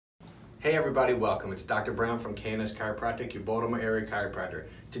Hey everybody, welcome. It's Dr. Brown from K&S Chiropractic, your Baltimore area chiropractor.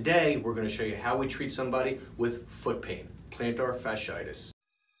 Today, we're going to show you how we treat somebody with foot pain, plantar fasciitis.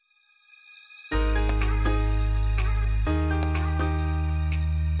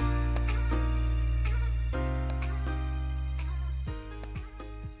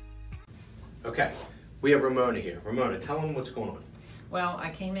 Okay, we have Ramona here. Ramona, tell them what's going on. Well, I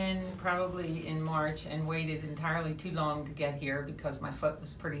came in probably in March and waited entirely too long to get here because my foot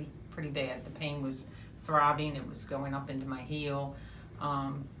was pretty bad. The pain was throbbing. It was going up into my heel.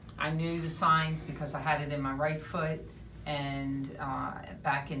 I knew the signs because I had it in my right foot and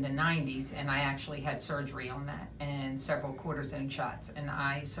back in the 90s, and I actually had surgery on that and several cortisone shots, and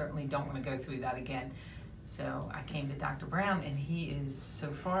I certainly don't want to go through that again. So I came to Dr. Brown, and he is so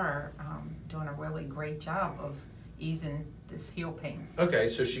far doing a really great job of easing this heel pain. Okay,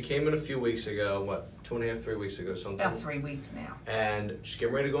 so she came in a few weeks ago, what, 2.5, 3 weeks ago, something? About 3 weeks now. And she's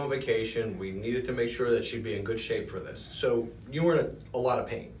getting ready to go on vacation. We needed to make sure that she'd be in good shape for this. So you were in a lot of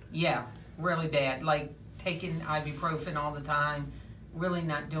pain. Yeah, really bad. Like taking ibuprofen all the time, really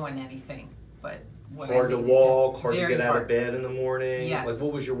not doing anything. But hard to walk, hard to get out of bed in the morning. Yes. Like,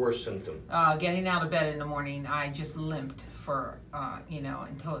 what was your worst symptom? Getting out of bed in the morning, I just limped for,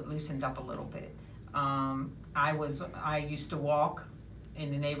 until it loosened up a little bit. I used to walk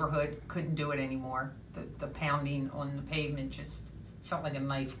in the neighborhood, couldn't do it anymore. The pounding on the pavement just felt like a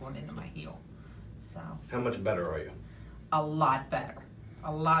knife going into my heel. So. How much better are you? A lot better,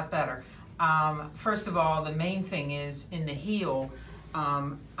 a lot better. First of all, the main thing is in the heel,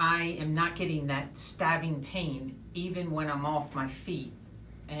 I am not getting that stabbing pain even when I'm off my feet.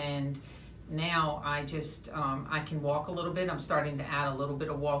 And now I just, I can walk a little bit. I'm starting to add a little bit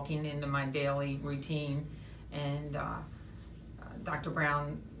of walking into my daily routine. And Dr.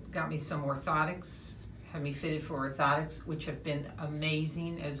 Brown got me some orthotics, had me fitted for orthotics, which have been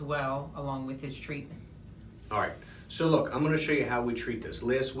amazing as well, along with his treatment. All right, so look, I'm gonna show you how we treat this.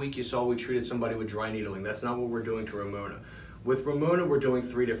 Last week you saw we treated somebody with dry needling. That's not what we're doing to Ramona. With Ramona, we're doing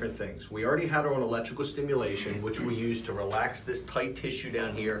 3 different things. We already had her on electrical stimulation, which we use to relax this tight tissue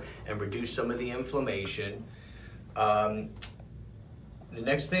down here and reduce some of the inflammation. The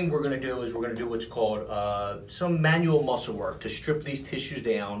next thing we're going to do is we're going to do what's called some manual muscle work to strip these tissues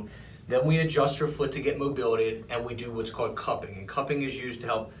down. Then we adjust her foot to get mobility, and we do what's called cupping. And cupping is used to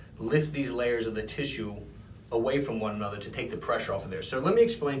help lift these layers of the tissue away from one another to take the pressure off of there. So let me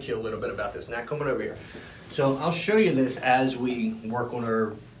explain to you a little bit about this. Nat, come on over here. So I'll show you this as we work on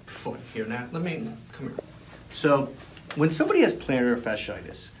her foot. Here, Nat, let me, come here. So when somebody has plantar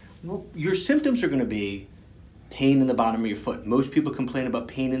fasciitis, your symptoms are going to be pain in the bottom of your foot. Most people complain about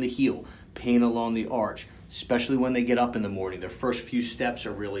pain in the heel, pain along the arch, especially when they get up in the morning. Their first few steps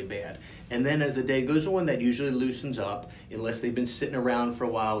are really bad. And then as the day goes on, that usually loosens up unless they've been sitting around for a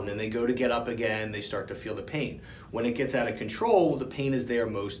while, and then they go to get up again, they start to feel the pain. When it gets out of control, the pain is there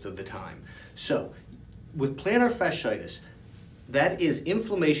most of the time. So with plantar fasciitis, that is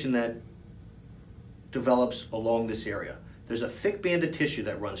inflammation that develops along this area. There's a thick band of tissue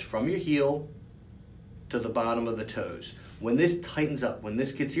that runs from your heel to the bottom of the toes. When this tightens up, when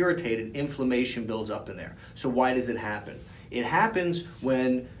this gets irritated, inflammation builds up in there. So why does it happen? It happens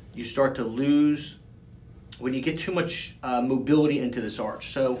when you start to lose, when you get too much mobility into this arch.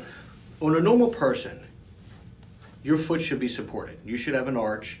 So on a normal person, your foot should be supported. You should have an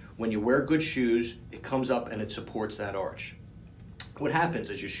arch. When you wear good shoes, it comes up and it supports that arch. What happens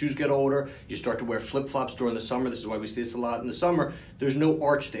as your shoes get older, you start to wear flip-flops during the summer. This is why we see this a lot in the summer. There's no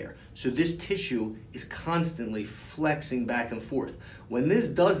arch there. So this tissue is constantly flexing back and forth. When this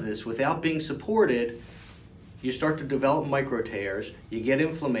does this without being supported, you start to develop micro tears, you get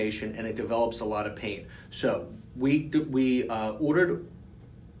inflammation, and it develops a lot of pain. So we ordered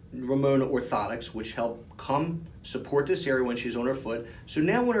Ramona orthotics, which help support this area when she's on her foot. So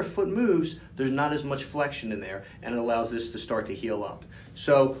now when her foot moves, there's not as much flexion in there, and it allows this to start to heal up.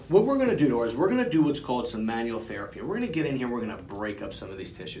 So what we're going to do to her is we're going to do what's called some manual therapy. We're going to get in here, we're going to break up some of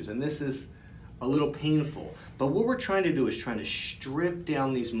these tissues, and this is a little painful. But what we're trying to do is trying to strip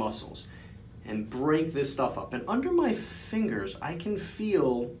down these muscles and break this stuff up. And under my fingers, I can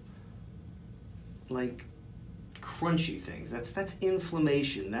feel like crunchy things. That's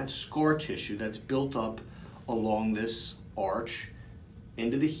inflammation, that's scar tissue that's built up along this arch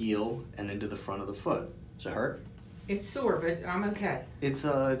into the heel and into the front of the foot. Does it hurt? It's sore, but I'm okay. It's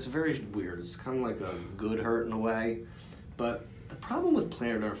very weird. It's kind of like a good hurt in a way. But the problem with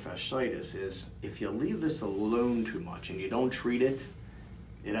plantar fasciitis is if you leave this alone too much and you don't treat it,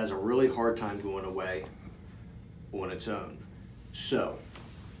 it has a really hard time going away on its own. So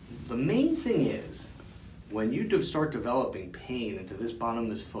the main thing is when you start developing pain into this bottom of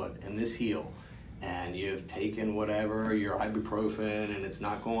this foot and this heel, and you've taken whatever, your ibuprofen, and it's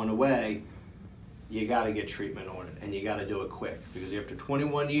not going away, you got to get treatment on it, and you got to do it quick, because after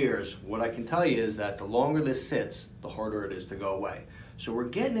 21 years, what I can tell you is that the longer this sits, the harder it is to go away. So we're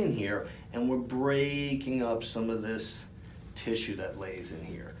getting in here, and we're breaking up some of this tissue that lays in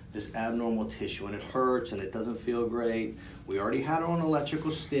here, this abnormal tissue, and it hurts, and it doesn't feel great. We already had it on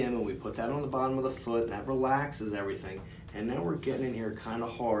electrical stim, and we put that on the bottom of the foot, and that relaxes everything. And now we're getting in here kind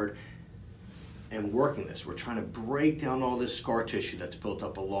of hard and working this. We're trying to break down all this scar tissue that's built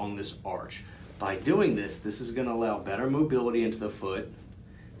up along this arch. By doing this, this is going to allow better mobility into the foot.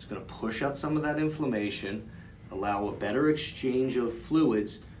 It's going to push out some of that inflammation, allow a better exchange of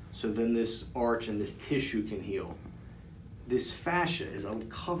fluids, so then this arch and this tissue can heal. This fascia is a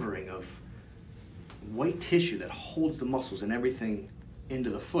covering of white tissue that holds the muscles and everything into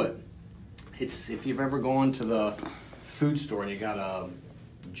the foot. It's, if you've ever gone to the food store and you got a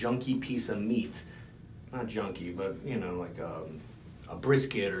junky piece of meat, not junky, but you know, like a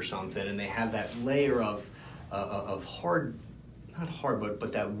brisket or something, and they have that layer of hard, not hard,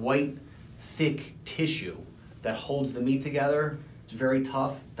 but that white, thick tissue that holds the meat together. It's very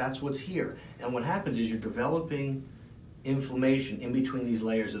tough. That's what's here. And what happens is you're developing inflammation in between these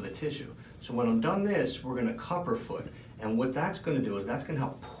layers of the tissue. So when I'm done this, we're gonna cup her foot. And what that's gonna do is that's gonna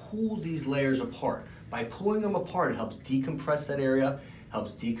help pull these layers apart. By pulling them apart, it helps decompress that area,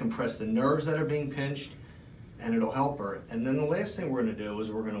 helps decompress the nerves that are being pinched, and it'll help her. And then the last thing we're gonna do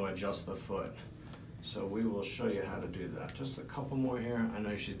is we're gonna adjust the foot. So we will show you how to do that. Just a couple more here. I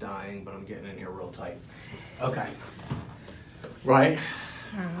know she's dying, but I'm getting in here real tight. Okay. Right?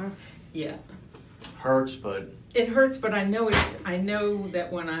 Yeah. Hurts, but... It hurts, but I know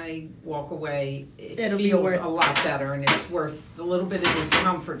that when I walk away, it feels a lot better, and it's worth the little bit of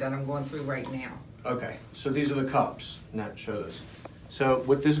discomfort that I'm going through right now. Okay, so these are the cups. Now, show this. So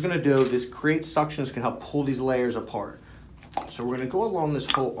what this is going to do, this creates suctions, can help pull these layers apart. So we're going to go along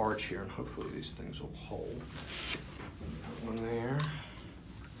this whole arch here, and hopefully these things will hold. Put one there.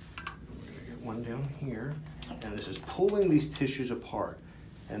 We're going to get one down here. And this is pulling these tissues apart.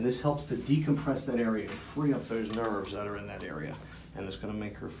 And this helps to decompress that area and free up those nerves that are in that area. And it's going to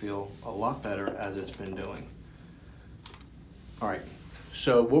make her feel a lot better, as it's been doing. All right,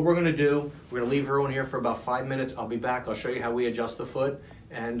 so what we're going to do, we're going to leave her on here for about 5 minutes. I'll be back. I'll show you how we adjust the foot,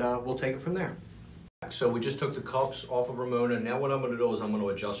 and we'll take it from there. So we just took the cups off of Ramona. Now what I'm going to do is I'm going to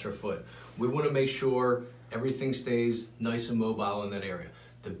adjust her foot. We want to make sure everything stays nice and mobile in that area.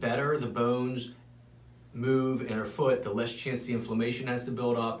 The better the bones move in her foot, the less chance the inflammation has to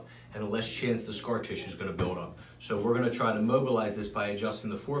build up, and the less chance the scar tissue is going to build up. So we're going to try to mobilize this by adjusting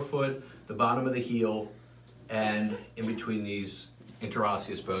the forefoot, the bottom of the heel, and in between these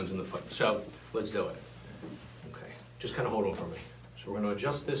interosseous bones in the foot. So let's do it. Okay, just kind of hold on for me. So we're going to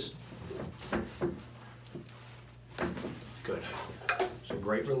adjust this. Good. So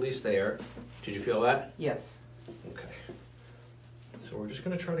great release there. Did you feel that? Yes. Okay. So we're just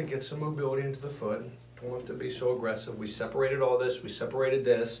going to try to get some mobility into the foot. Don't have to be so aggressive. We separated all this, we separated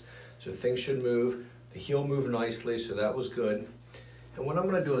this, so things should move. The heel moved nicely, so that was good. And what I'm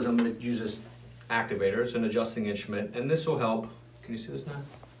going to do is I'm going to use this activator. It's an adjusting instrument, and this will help. Can you see this now?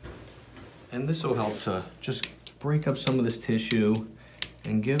 And this will help to just break up some of this tissue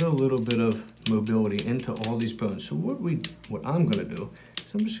and get a little bit of mobility into all these bones. So what I'm going to do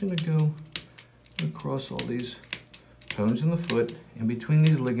is I'm just going to go across all these bones in the foot, in between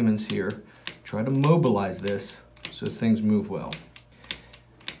these ligaments here. Try to mobilize this so things move well.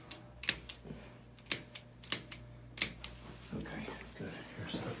 Okay, good.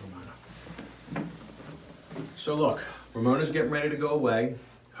 Here's that, Ramona. So look, Ramona's getting ready to go away.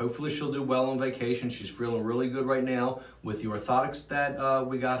 Hopefully she'll do well on vacation. She's feeling really good right now. With the orthotics that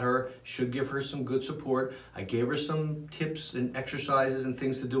we got her, should give her some good support. I gave her some tips and exercises and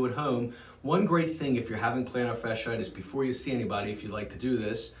things to do at home. One great thing if you're having plantar fasciitis, before you see anybody, if you'd like to do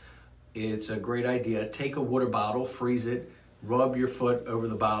this, it's a great idea. Take a water bottle, freeze it, rub your foot over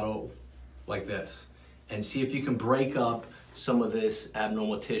the bottle like this, and see if you can break up some of this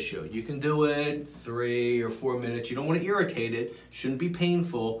abnormal tissue. You can do it 3 or 4 minutes. You don't want to irritate it, shouldn't be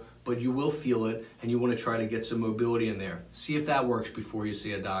painful, but you will feel it, and you want to try to get some mobility in there. See if that works before you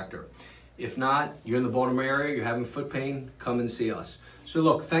see a doctor. If not, you're in the Baltimore area, you're having foot pain, come and see us. So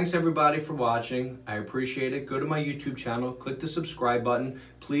look, thanks everybody for watching. I appreciate it. Go to my YouTube channel, click the subscribe button.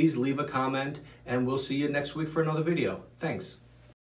 Please leave a comment, and we'll see you next week for another video. Thanks.